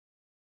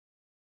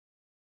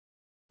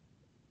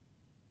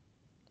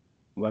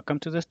Welcome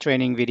to this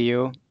training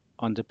video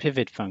on the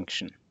pivot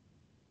function.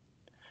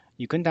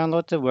 You can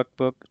download the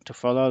workbook to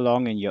follow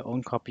along in your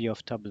own copy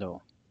of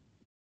Tableau.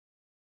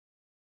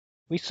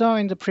 We saw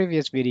in the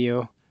previous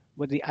video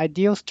what the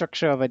ideal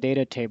structure of a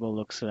data table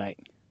looks like,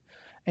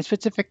 and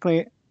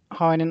specifically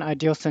how in an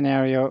ideal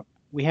scenario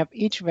we have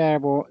each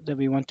variable that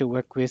we want to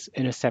work with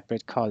in a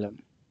separate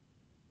column.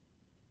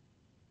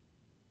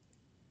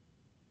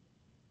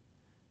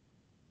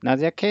 Now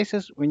there are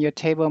cases when your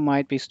table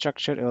might be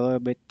structured a little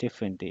bit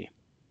differently.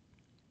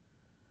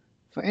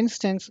 For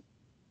instance,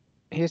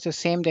 here's the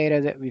same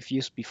data that we've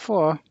used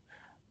before,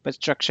 but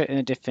structured in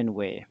a different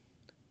way.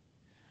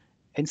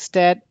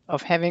 Instead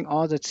of having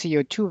all the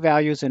CO2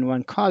 values in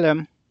one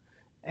column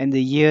and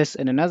the years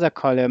in another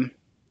column,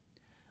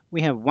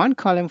 we have one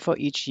column for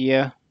each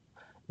year,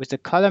 with the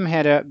column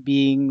header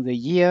being the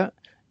year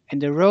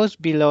and the rows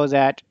below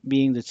that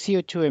being the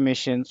CO2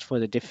 emissions for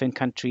the different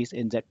countries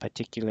in that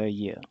particular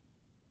year.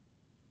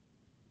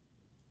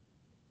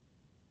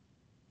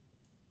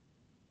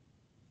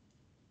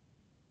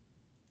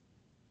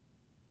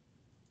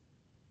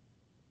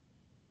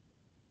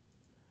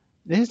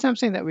 This is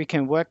something that we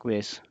can work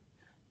with,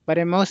 but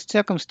in most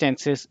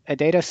circumstances, a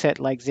data set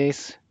like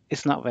this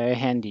is not very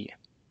handy.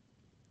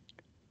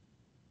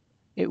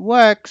 It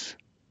works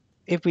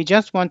if we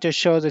just want to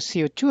show the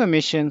CO2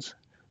 emissions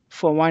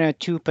for one or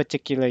two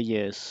particular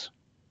years.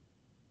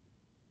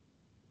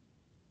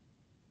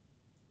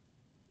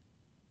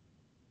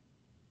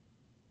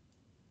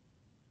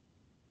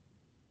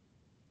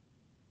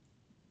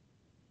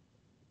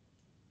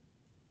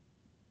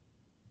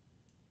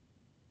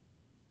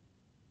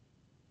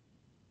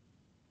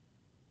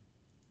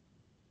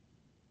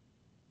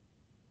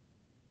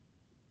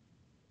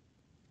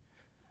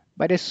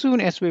 But as soon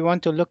as we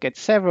want to look at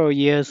several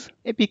years,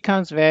 it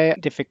becomes very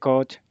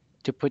difficult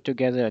to put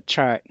together a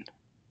chart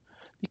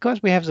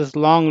because we have this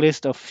long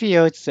list of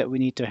fields that we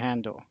need to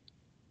handle.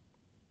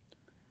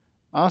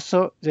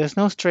 Also, there's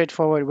no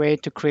straightforward way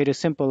to create a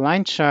simple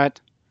line chart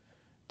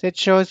that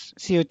shows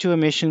CO2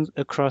 emissions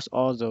across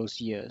all those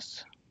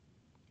years.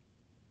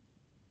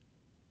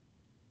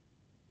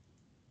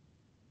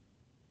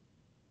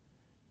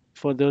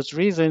 For those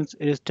reasons,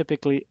 it is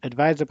typically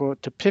advisable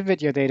to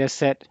pivot your data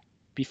set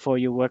before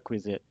you work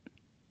with it.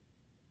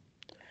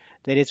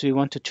 That is, we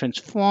want to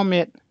transform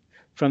it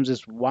from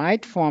this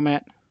wide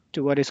format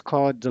to what is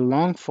called the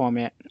long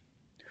format,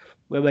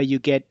 whereby you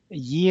get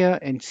year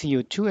and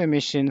CO2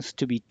 emissions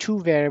to be two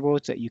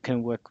variables that you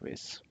can work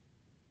with.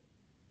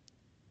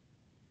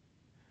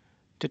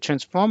 To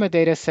transform a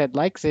data set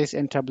like this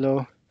in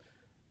Tableau,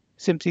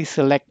 simply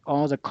select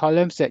all the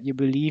columns that you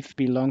believe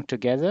belong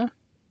together.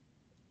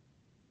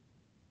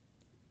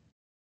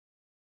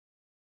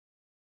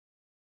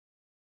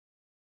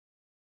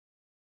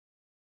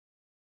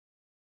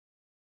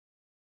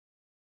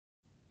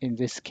 In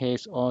this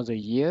case, all the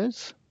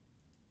years.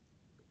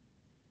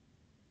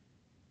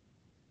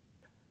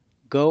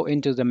 Go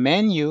into the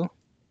menu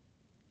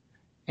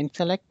and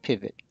select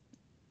Pivot.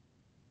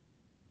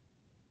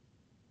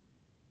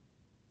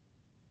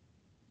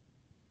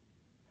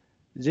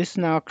 This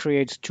now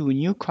creates two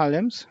new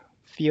columns,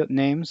 field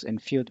names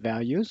and field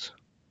values.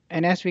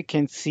 And as we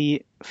can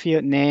see,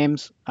 field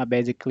names are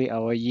basically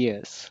our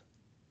years.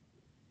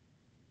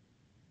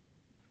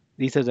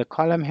 These are the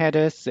column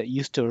headers that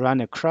used to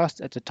run across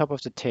at the top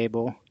of the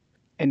table,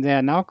 and they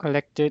are now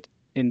collected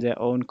in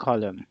their own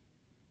column.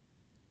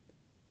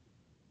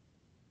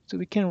 So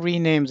we can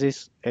rename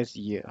this as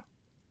year.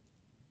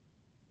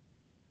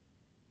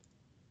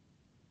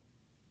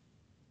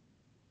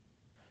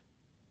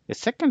 The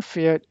second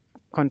field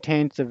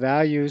contains the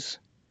values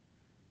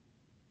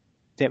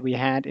that we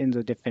had in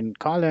the different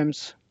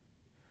columns.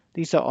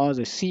 These are all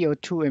the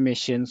CO2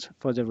 emissions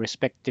for the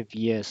respective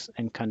years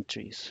and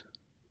countries.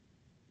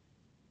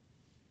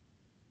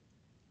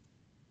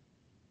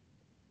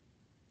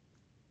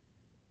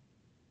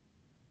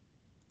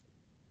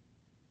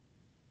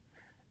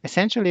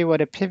 Essentially,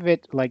 what a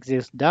pivot like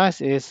this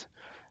does is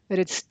that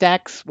it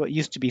stacks what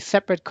used to be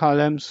separate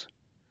columns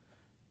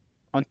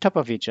on top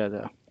of each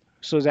other,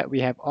 so that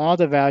we have all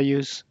the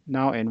values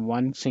now in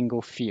one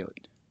single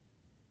field.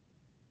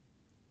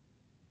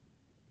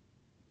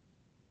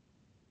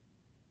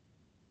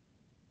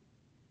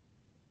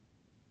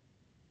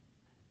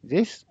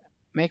 This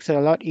makes it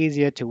a lot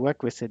easier to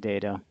work with the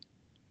data.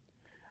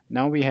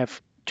 Now we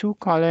have two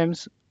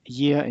columns,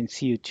 year and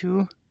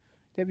CO2,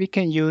 that we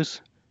can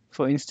use,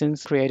 for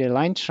instance, create a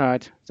line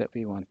chart that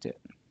we wanted.